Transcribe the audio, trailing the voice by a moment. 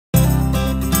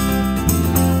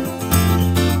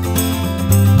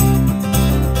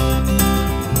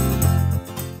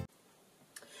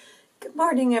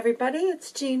Morning everybody,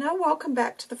 it's Gina. Welcome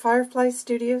back to the Firefly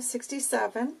Studio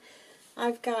 67.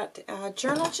 I've got a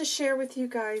journal to share with you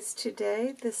guys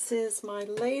today. This is my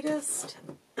latest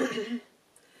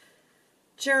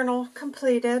journal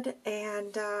completed,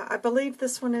 and I believe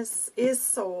this one is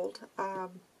sold.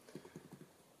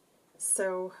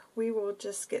 So we will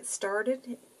just get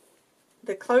started.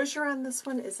 The closure on this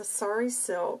one is a sari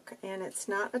silk, and it's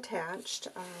not attached.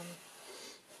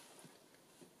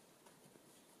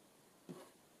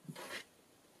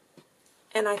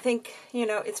 And I think, you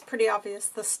know, it's pretty obvious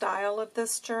the style of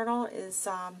this journal is,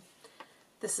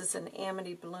 this is an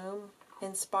Amity Bloom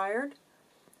inspired.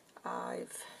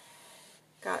 I've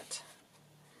got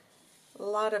a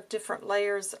lot of different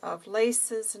layers of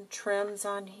laces and trims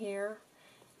on here.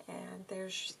 And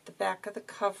there's the back of the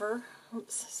cover.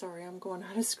 Oops, sorry, I'm going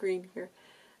out of screen here.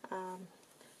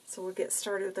 So we'll get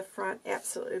started with the front.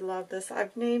 Absolutely love this.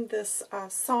 I've named this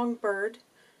Songbird.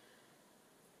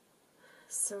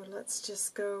 So let's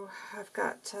just go. I've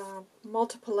got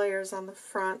multiple layers on the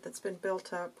front that's been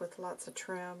built up with lots of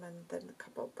trim and then a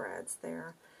couple of brads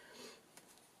there.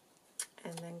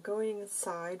 And then going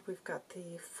inside, we've got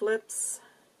the flips.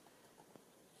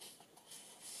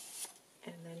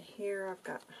 And then here I've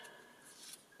got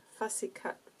fussy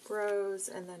cut rows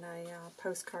and then a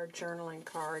postcard journaling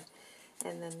card.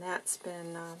 And then that's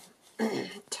been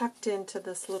tucked into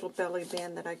this little belly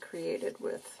band that I created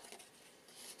with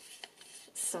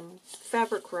some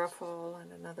fabric ruffle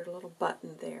and another little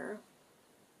button there.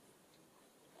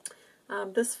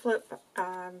 This flip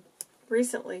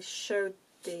recently showed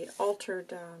the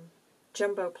altered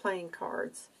jumbo playing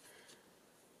cards.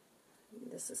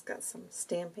 This has got some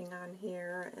stamping on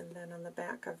here, and then on the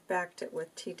back I've backed it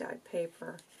with tea-dyed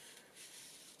paper.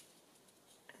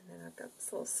 And then I've got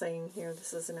this little saying here,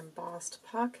 this is an embossed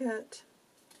pocket.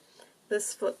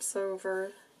 This flips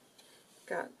over.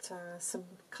 Got some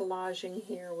collaging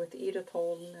here with Edith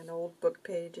Holden and old book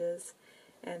pages.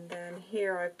 And then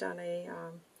here I've done a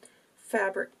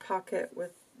fabric pocket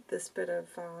with this bit of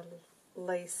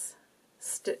lace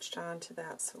stitched onto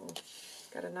that. So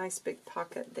got a nice big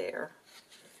pocket there.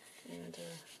 And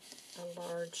a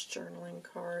large journaling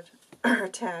card, or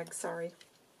tag, sorry.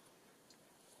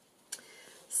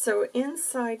 So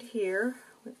inside here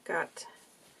we've got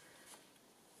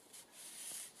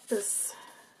this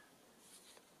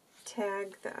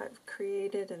tag that I've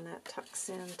created, and that tucks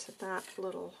into that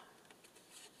little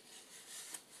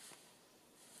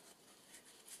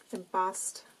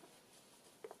embossed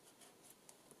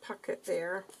pocket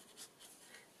there.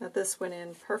 Now this went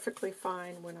in perfectly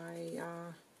fine when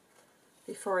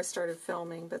before I started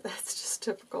filming, but that's just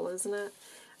typical, isn't it?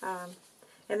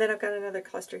 And then I've got another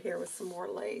cluster here with some more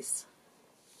lace.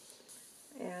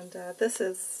 And this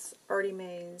is Artie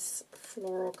Mae's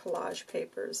floral collage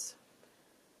papers.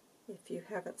 If you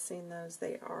haven't seen those,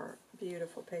 they are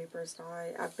beautiful papers.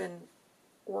 I've been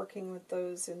working with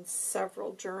those in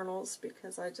several journals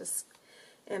because I just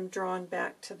am drawn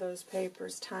back to those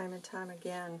papers time and time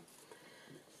again.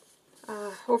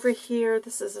 Over here,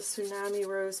 this is a Tsunami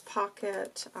Rose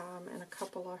pocket and a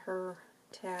couple of her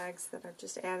tags that I've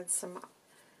just added some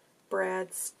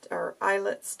brads or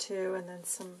eyelets to, and then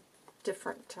some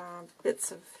different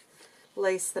bits of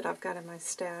lace that I've got in my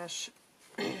stash.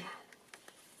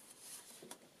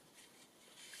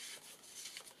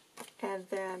 And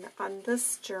then on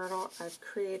this journal, I've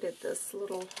created this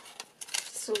little,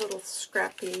 just a little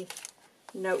scrappy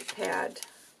notepad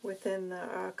within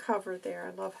the cover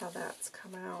there. I love how that's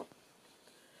come out.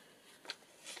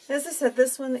 As I said,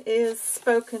 this one is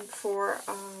spoken for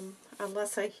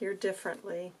unless I hear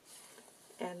differently.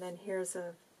 And then here's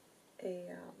a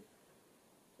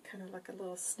kind of like a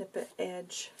little snippet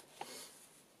edge.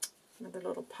 Another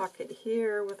little pocket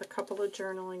here with a couple of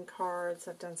journaling cards.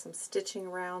 I've done some stitching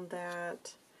around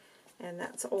that. And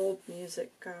that's old music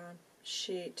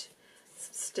sheet.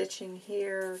 Some stitching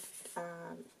here.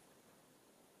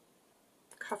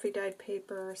 Coffee dyed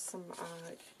paper. Some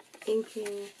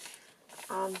inking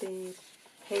on the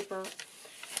paper.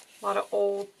 A lot of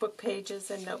old book pages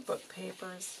and notebook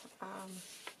papers.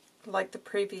 Like the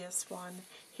previous one.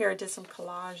 Here I did some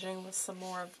collaging with some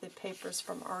more of the papers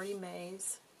from Artie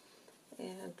Mae's.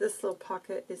 And this little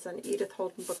pocket is an Edith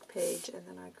Holden book page, and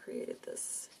then I created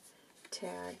this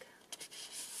tag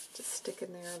to stick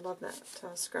in there. I love that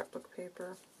scrapbook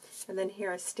paper. And then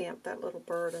here I stamped that little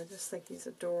bird. I just think he's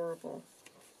adorable.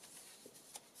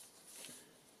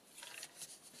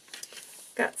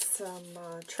 Got some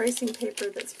tracing paper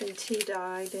that's been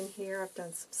tea-dyed in here. I've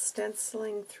done some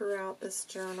stenciling throughout this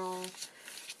journal.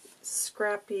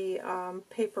 Scrappy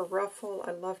paper ruffle.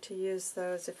 I love to use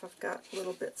those if I've got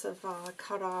little bits of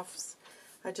cut-offs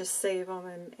I just save them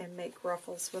and make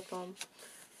ruffles with them.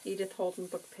 Edith Holden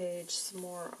book page, some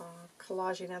more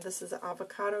collaging. Now this is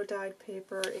avocado dyed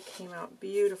paper. It came out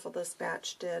beautiful, this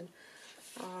batch did.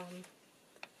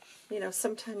 You know,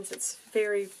 sometimes it's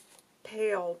very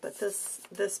pale, but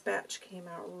this batch came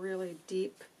out really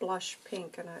deep blush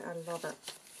pink, and I love it.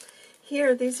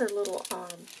 Here, these are little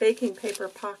baking paper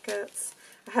pockets.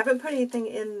 I haven't put anything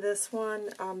in this one.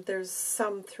 There's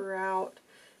some throughout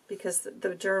because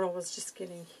the journal was just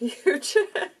getting huge.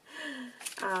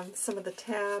 Some of the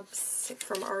tabs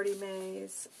from Artie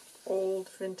Mae's old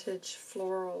vintage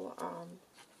floral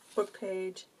book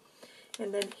page.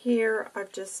 And then here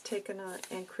I've just taken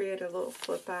and created a little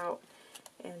flip out,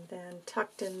 and then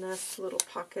tucked in this little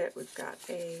pocket we've got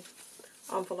a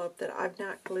envelope that I've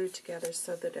not glued together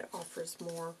so that it offers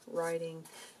more writing.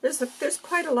 There's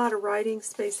quite a lot of writing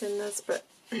space in this, but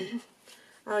I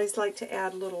always like to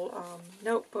add little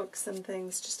notebooks and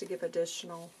things just to give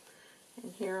additional.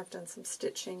 And here I've done some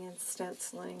stitching and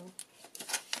stenciling.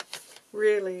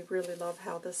 Really, really love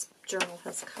how this journal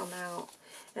has come out.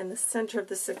 And the center of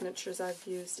the signatures I've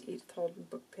used Edith Holden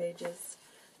book pages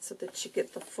so that you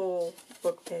get the full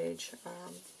book page.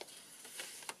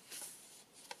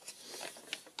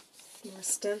 More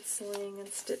stenciling and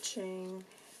stitching.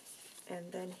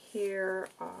 And then here,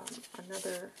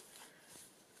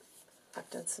 I've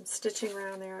done some stitching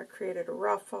around there. I created a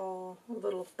ruffle, a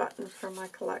little button from my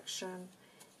collection,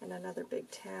 and another big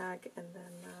tag, and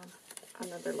then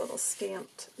another little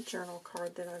stamped journal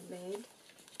card that I've made.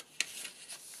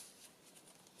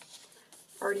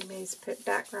 Artie Mae's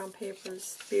background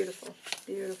papers, beautiful,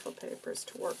 beautiful papers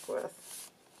to work with.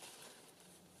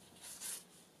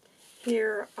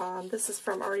 Here, this is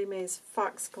from Artie Mae's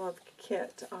Foxglove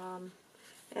kit,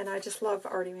 and I just love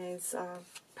Artie Mae's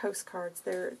postcards.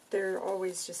 They're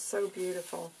always just so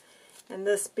beautiful. And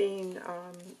this being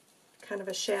kind of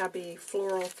a shabby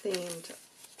floral themed,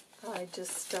 I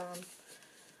just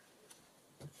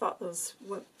thought those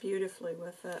went beautifully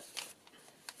with it.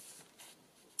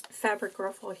 Fabric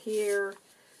ruffle here,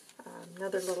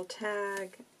 another little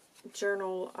tag,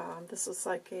 journal. This is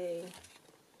like a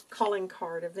calling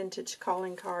card, a vintage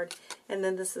calling card, and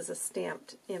then this is a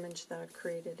stamped image that I've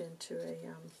created into a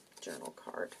journal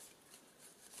card.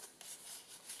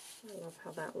 I love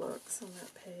how that looks on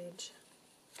that page.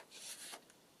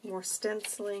 More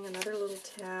stenciling, another little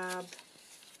tab.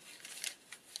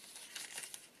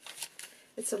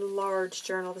 It's a large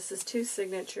journal. This is 2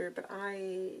 signature, but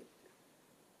I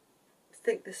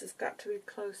think this has got to be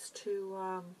close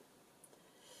to,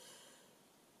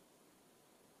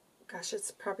 gosh, it's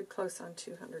probably close on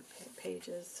 200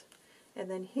 pages.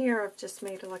 And then here I've just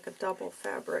made like a double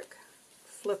fabric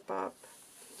flip up.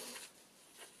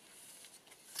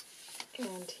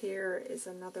 And here is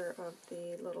another of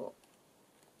the little,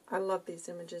 I love these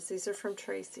images. These are from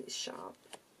Tracy's shop.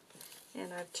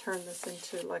 And I've turned this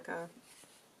into like a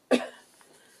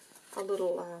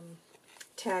little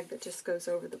tag that just goes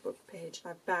over the book page.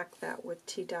 I've backed that with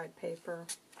tea-dyed paper.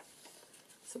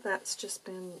 So that's just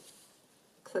been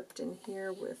clipped in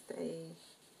here with a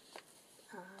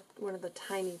one of the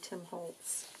tiny Tim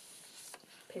Holtz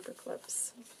paper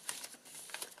clips.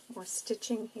 More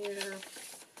stitching here.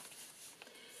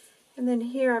 And then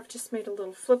here I've just made a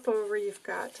little flip over. You've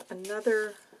got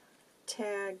another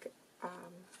tag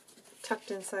tucked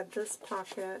inside this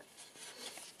pocket.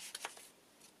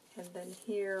 And then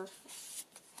here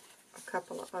a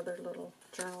couple of other little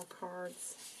journal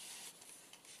cards.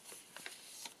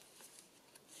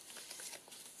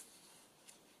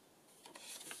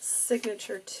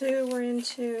 Signature 2 we're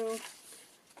into.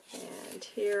 And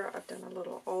here I've done a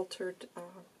little altered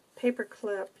paper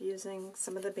clip using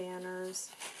some of the banners.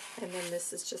 And then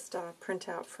this is just a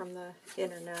printout from the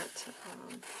internet.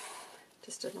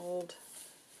 Just an old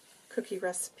cookie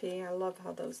recipe. I love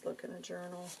how those look in a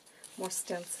journal. More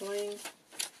stenciling.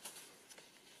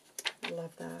 I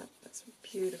love that. That's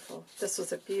beautiful. This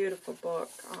was a beautiful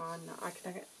book on,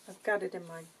 I've got it in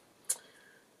my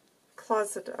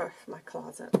closet,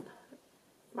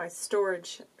 my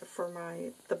storage for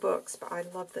the books, but I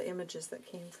love the images that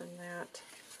came from that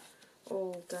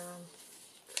old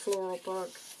floral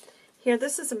book. Here,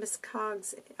 this is a Miss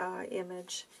Coggs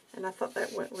image, and I thought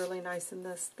that went really nice in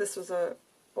this. This was a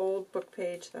old book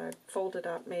page that I folded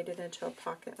up, made it into a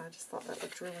pocket, and I just thought that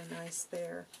looked really nice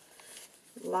there.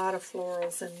 A lot of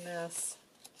florals in this.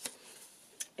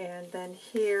 And then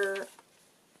here,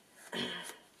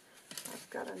 I've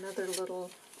got another little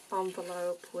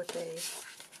envelope with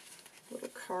a little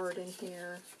card in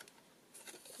here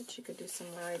that you could do some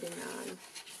writing on.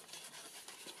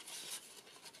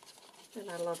 And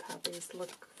I love how these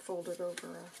look folded over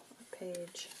a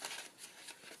page.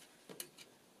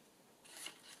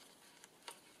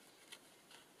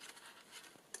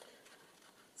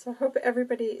 So I hope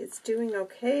everybody is doing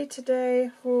okay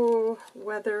today. Oh,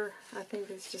 weather, I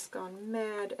think it's just gone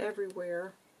mad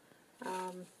everywhere.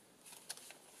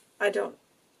 I don't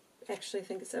actually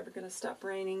think it's ever going to stop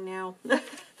raining now.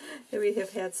 We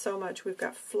have had so much. We've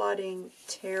got flooding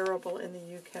terrible in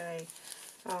the UK.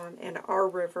 And our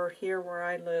river here where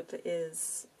I live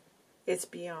it's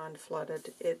beyond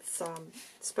flooded. It's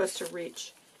supposed to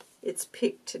reach its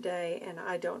peak today, and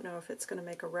I don't know if it's going to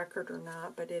make a record or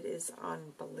not, but it is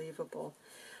unbelievable.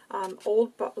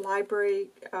 Old library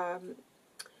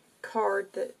card,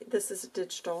 this is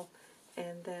digital,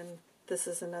 and then this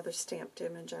is another stamped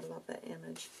image. I love that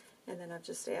image. And then I've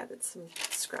just added some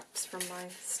scraps from my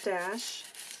stash.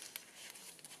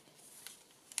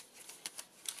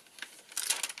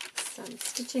 Some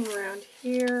stitching around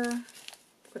here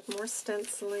with more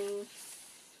stenciling.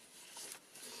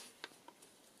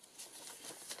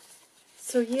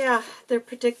 So yeah, they're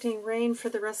predicting rain for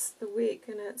the rest of the week,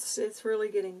 and it's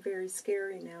really getting very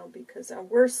scary now because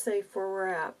we're safe where we're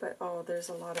at, but oh, there's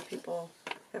a lot of people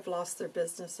have lost their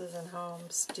businesses and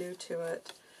homes due to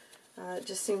it. It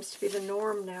just seems to be the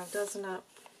norm now, doesn't it?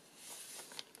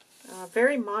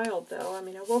 Very mild though. I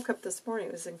mean, I woke up this morning,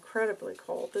 it was incredibly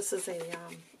cold. This is a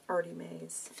Artie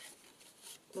Mae's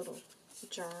little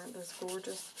jar. That's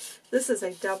gorgeous. This is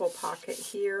a double pocket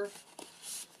here.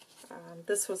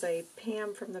 This was a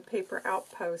Pam from the Paper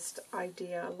Outpost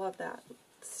idea. I love that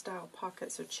style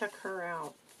pocket, so check her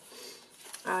out.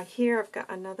 Here I've got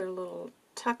another little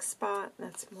tuck spot.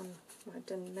 That's one of my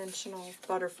dimensional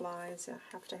butterflies. I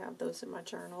have to have those in my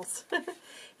journals.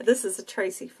 This is a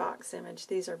Tracy Fox image.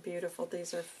 These are beautiful.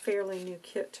 These are fairly new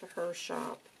kit to her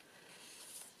shop.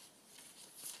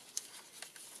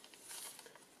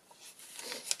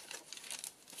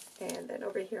 And then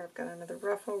over here I've got another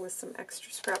ruffle with some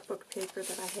extra scrapbook paper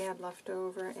that I had left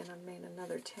over, and I made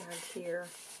another tag here.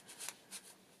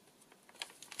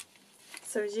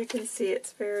 So as you can see,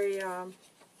 it's very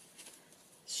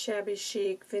shabby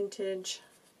chic, vintage.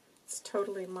 It's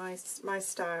totally my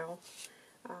style.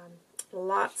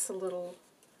 Lots of little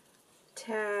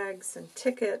tags and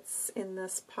tickets in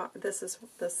this pot. This is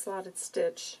the slotted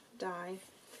stitch die.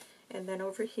 And then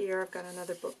over here, I've got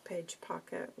another book page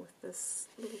pocket with this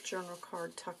little journal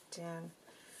card tucked in.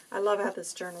 I love how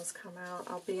this journal's come out.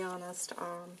 I'll be honest,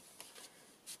 I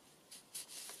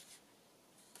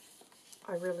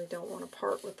really don't want to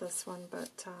part with this one,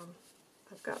 but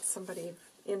I've got somebody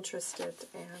interested,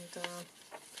 and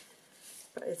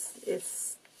but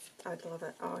I love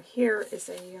it. Here is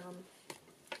a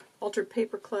altered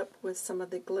paper clip with some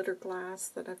of the glitter glass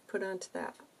that I've put onto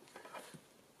that.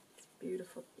 It's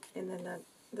beautiful. And then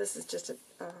this is just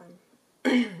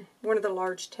one of the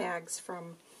large tags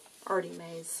from Artie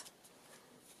Mae's.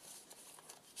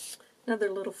 Another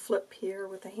little flip here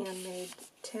with a handmade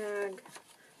tag.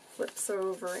 Flips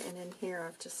over, and in here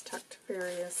I've just tucked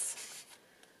various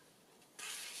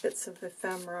bits of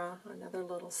ephemera. Another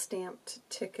little stamped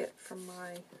ticket from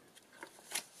my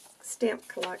stamp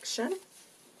collection.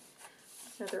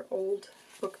 Another old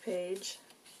book page.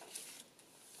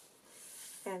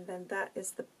 And then that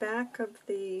is the back of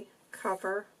the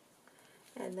cover,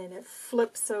 and then it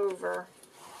flips over.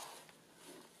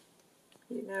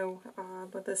 You know,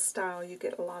 with this style you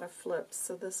get a lot of flips.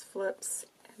 So this flips,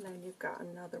 and then you've got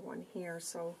another one here.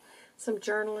 So some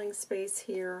journaling space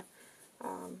here,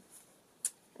 and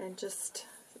just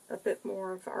a bit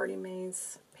more of Artie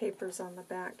Mae's papers on the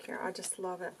back here. I just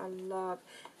love it.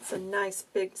 It's a nice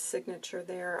big signature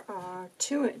there.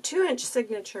 2-inch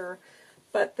signature.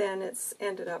 But then it's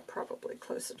ended up probably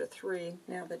closer to 3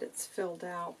 now that it's filled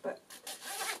out. But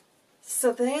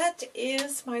so that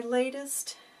is my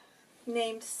latest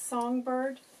named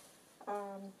Songbird.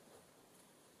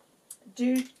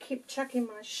 Do keep checking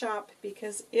my shop,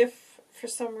 because if for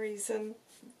some reason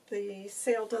the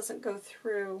sale doesn't go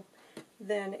through,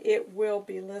 then it will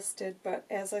be listed. But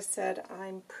as I said,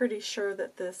 I'm pretty sure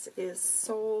that this is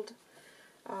sold.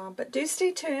 But do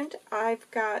stay tuned.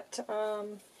 I've got...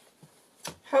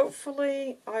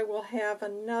 hopefully I will have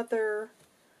another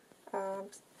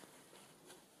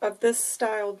of this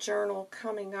style journal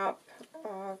coming up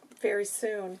very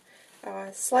soon.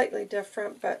 Slightly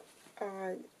different, but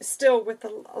still with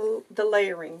the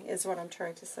layering is what I'm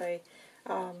trying to say.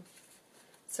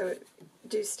 So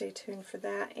do stay tuned for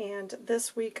that. And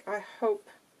this week I hope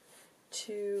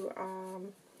to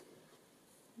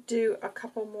do a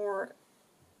couple more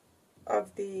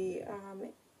of the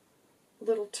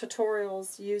little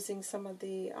tutorials using some of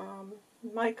the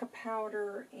mica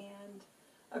powder and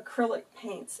acrylic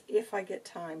paints if I get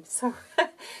time. So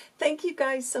thank you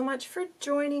guys so much for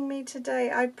joining me today.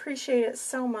 I appreciate it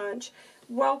so much.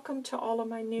 welcome to all of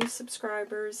my new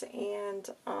subscribers, and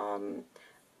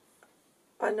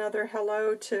another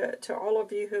hello to all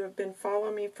of you who have been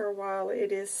following me for a while.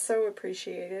 It is so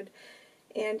appreciated.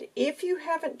 And if you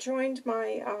haven't joined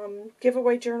my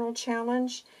giveaway journal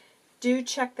challenge, do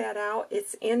check that out.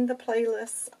 It's in the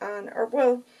playlists on, or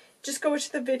well, just go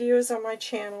to the videos on my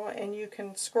channel and you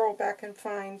can scroll back and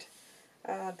find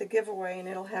the giveaway, and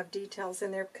it'll have details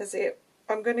in there, because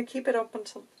I'm going to keep it open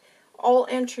till all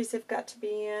entries have got to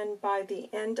be in by the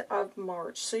end of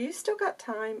March. So you still got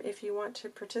time if you want to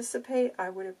participate.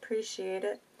 I would appreciate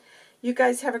it. You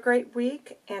guys have a great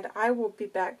week, and I will be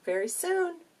back very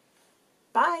soon.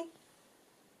 Bye.